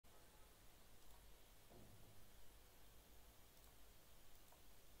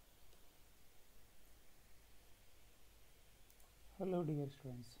Hello dear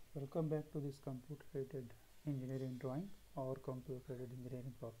students, welcome back to this computer aided engineering drawing or computer aided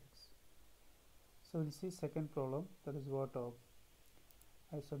engineering topics. So we'll see second problem, that is what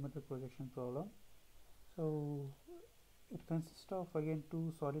isometric projection problem. So it consists of again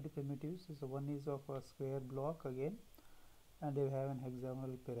two solid primitives. So one is of a square block again, and they have an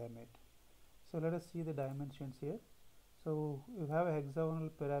hexagonal pyramid. So let us see the dimensions here. So you have a hexagonal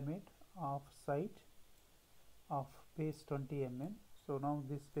pyramid of side of base 20 mm. So now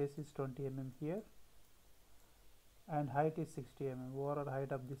this base is 20 mm here and height is 60 mm. Overall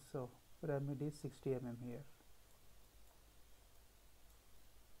height of this pyramid is 60 mm here,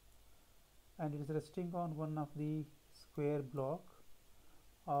 and it is resting on one of the square block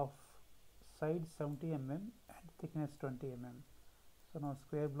of side 70 mm and thickness 20 mm. So now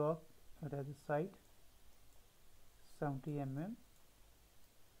square block, it has a side 70 mm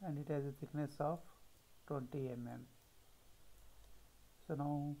and it has a thickness of 20 mm. So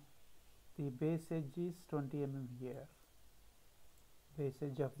now the base edge is 20 mm here. Base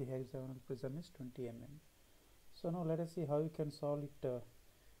edge of the hexagonal prism is 20 mm. So now let us see how you can solve it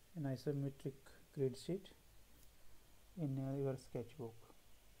in isometric grid sheet in your sketchbook.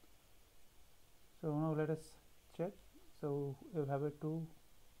 So now let us check. So you have two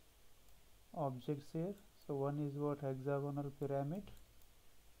objects here. So one is what hexagonal pyramid.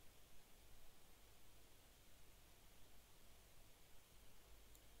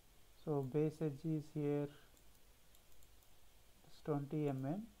 So base edge is here 20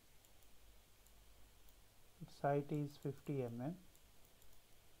 mm, its height is 50 mm.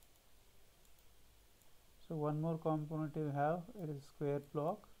 So one more component you have, it is square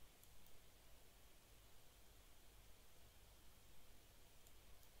block.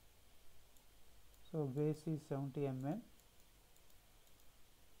 So base is 70 mm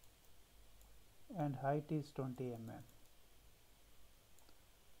and height is 20 mm.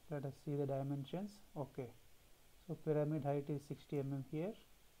 Let us see the dimensions. Okay, so pyramid height is 60 mm here,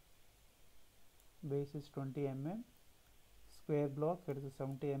 base is 20 mm, square block, it is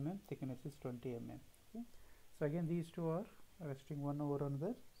 70 mm, thickness is 20 mm. Okay. So again these two are resting one over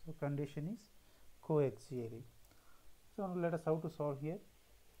another, so condition is coaxially. So now let us how to solve here.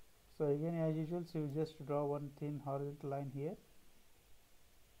 So again as usual, so you just draw one thin horizontal line here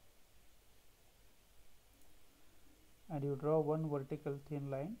and you draw one vertical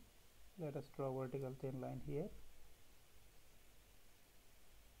thin line. Let us draw vertical thin line here.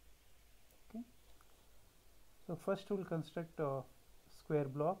 Okay. So first we will construct a square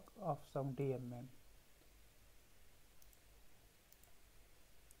block of 70 mm.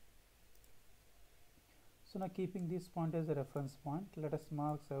 So now keeping this point as a reference point, let us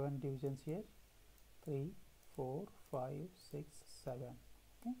mark 7 divisions here. 3, 4, 5, 6, 7.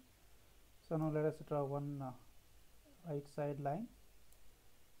 Okay. So now let us draw one right side line.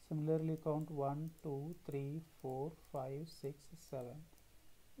 Similarly count 1, 2, 3, 4, 5, 6, 7.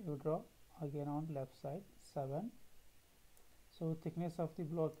 You draw again on left side 7. So thickness of the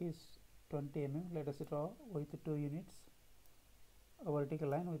block is 20 mm. Let us draw with 2 units, a vertical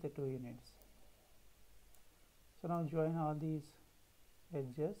line with 2 units. So now join all these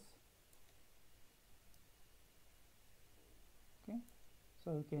edges. Okay.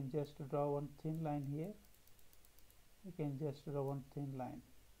 So you can just draw one thin line here. You can just draw one thin line.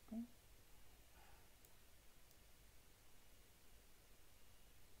 Okay.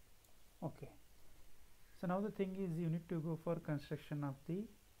 Okay. So now the thing is, you need to go for construction of the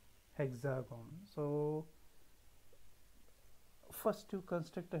hexagon. So first you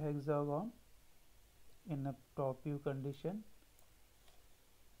construct a hexagon in a top view condition.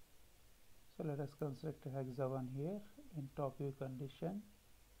 So let us construct a hexagon here in top view condition.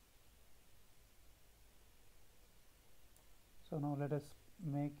 So now let us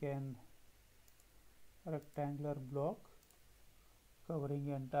make an rectangular block covering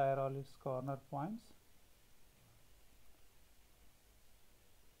entire all its corner points.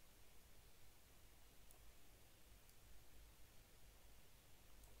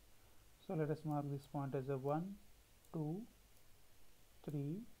 So let us mark this point as a 1, 2,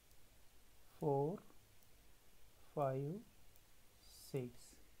 3, 4, 5, 6.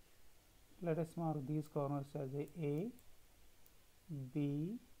 Let us mark these corners as A,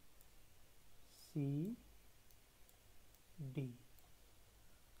 B, C, D.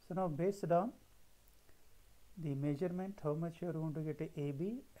 So now based on the measurement, how much you are going to get a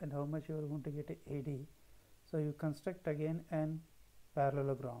AB and how much you are going to get a AD. So you construct again an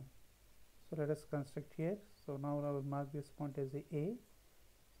parallelogram. So let us construct here. So now I will mark this point as A.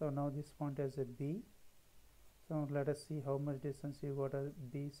 So now this point as a B. So let us see how much distance you got as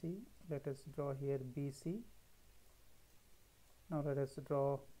BC. Let us draw here BC. Now let us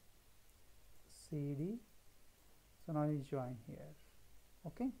draw CD. So now you join here.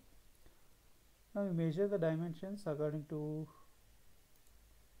 Okay. Now we measure the dimensions according to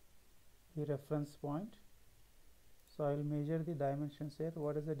the reference point. So I will measure the dimensions here.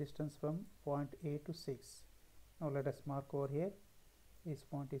 What is the distance from point A to 6? Now let us mark over here. This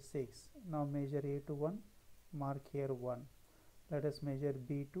point is 6. Now measure A to 1. Mark here 1. Let us measure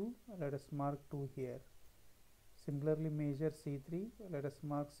B2. Let us mark 2 here. Similarly measure C3. Let us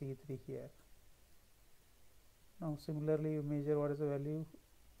mark C3 here. Now similarly you measure what is the value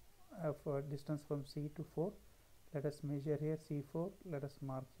of distance from C to 4. Let us measure here C4. Let us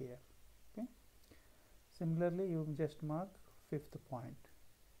mark here. Okay. Similarly you just mark 5th point.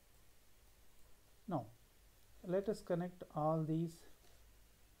 Now let us connect all these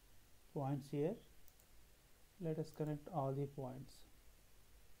points here. Let us connect all the points.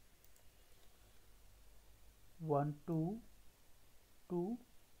 1 2 2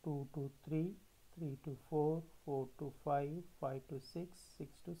 2 to 3 3 to 4 4 to 5 5 to 6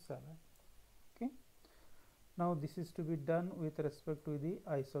 6 to 7. Okay. Now this is to be done with respect to the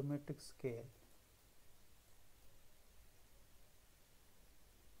isometric scale.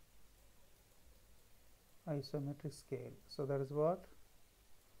 Isometric scale. So that is what?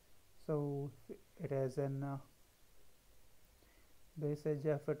 So it has an base edge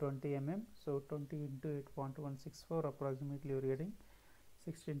of 20 mm. So 20 into 8.164, approximately you are getting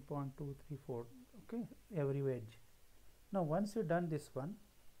 16.234. Okay, every edge. Now once you done this one,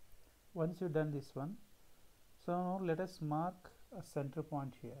 so now let us mark a center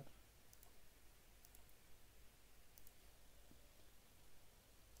point here.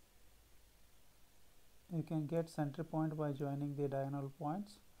 You can get center point by joining the diagonal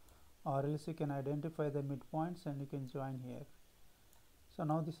points, or else you can identify the midpoints and you can join here. So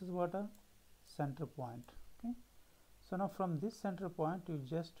now this is what a center point. Okay. So now from this center point you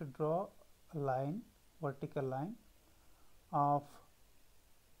just draw a line, vertical line of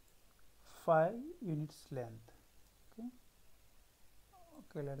 5 units length. Okay.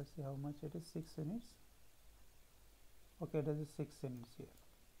 Okay, let us see how much it is. 6 units. Okay, that is 6 units here.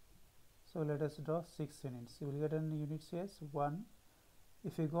 So let us draw 6 units. You will get an units here. 1.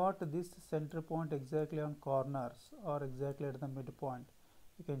 If you got this center point exactly on corners or exactly at the midpoint,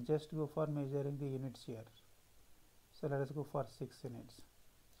 you can just go for measuring the units here. So let us go for 6 units.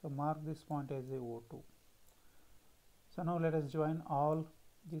 So mark this point as a O2. So now let us join all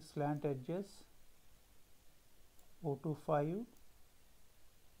the slant edges. O2 5,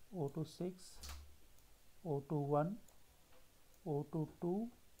 O2 6, O2 1, O2 2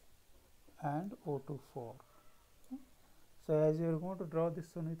 and O2 4. So as you are going to draw this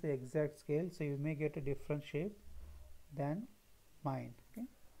one with the exact scale, so you may get a different shape than mine. Okay.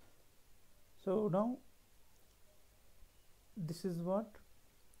 So now this is what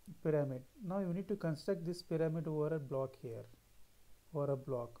pyramid. Now you need to construct this pyramid over a block here, over a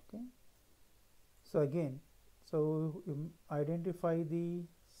block. Okay. So again, so you identify the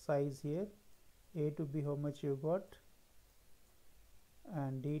size here, A to B how much you got,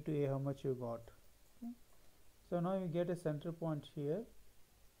 and D to A how much you got. Okay. So now you get a center point here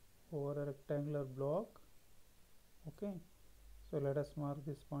over a rectangular block. Okay. So let us mark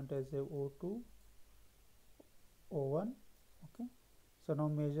this point as a O2, O1. Okay. So now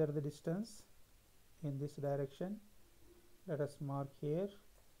measure the distance in this direction. Let us mark here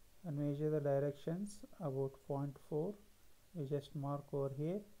and measure the directions about 0.4. You just mark over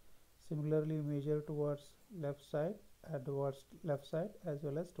here. Similarly measure towards left side and towards left side as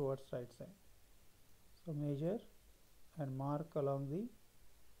well as towards right side. So measure and mark along the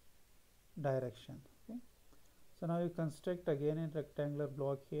direction. Okay. So now you construct again a rectangular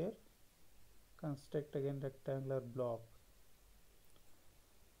block here. Construct again rectangular block.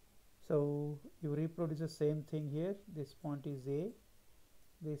 So you reproduce the same thing here. This point is A,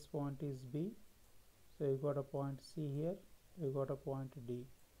 this point is B. So you got a point C here, you got a point D.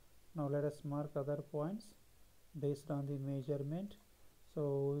 Now let us mark other points based on the measurement.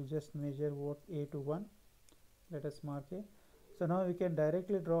 So you just measure what A to 1. Let us mark A. So now we can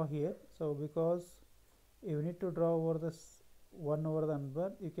directly draw here. So because you need to draw over this one over the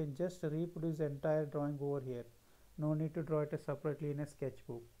number, you can just reproduce the entire drawing over here. No need to draw it separately in a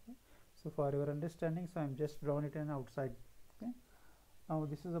sketchbook. Okay. So for your understanding, so I am just drawing it in outside. Okay. Now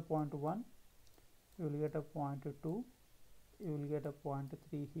this is a point 1. You will get a point 2. You will get a point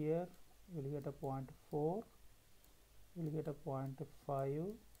 3 here. You will get a point 4. You will get a point 5,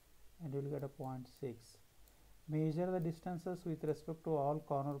 and you will get a point 6. Measure the distances with respect to all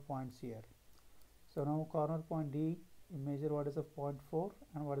corner points here. So now corner point D, you measure what is a 0.4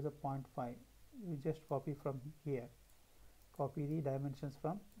 and what is a 0.5. You just copy from here. copy the dimensions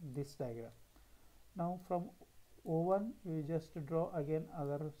from this diagram. Now from O1 you just draw again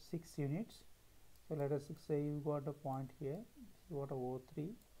other 6 units. So let us say you got a point here, this is what a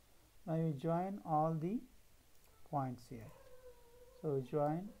O3. Now you join all the points here. So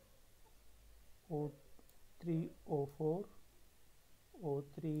join O3 O4,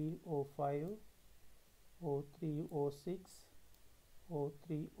 O3 O5, O3 O6,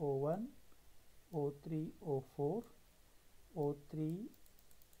 O3 O1, O3 O4, O3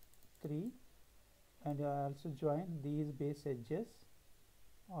 3, and also join these base edges.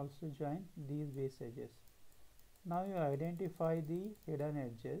 Now you identify the hidden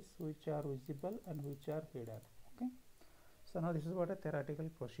edges which are visible and which are hidden. Okay. So now this is what a theoretical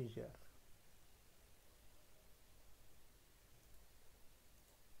procedure.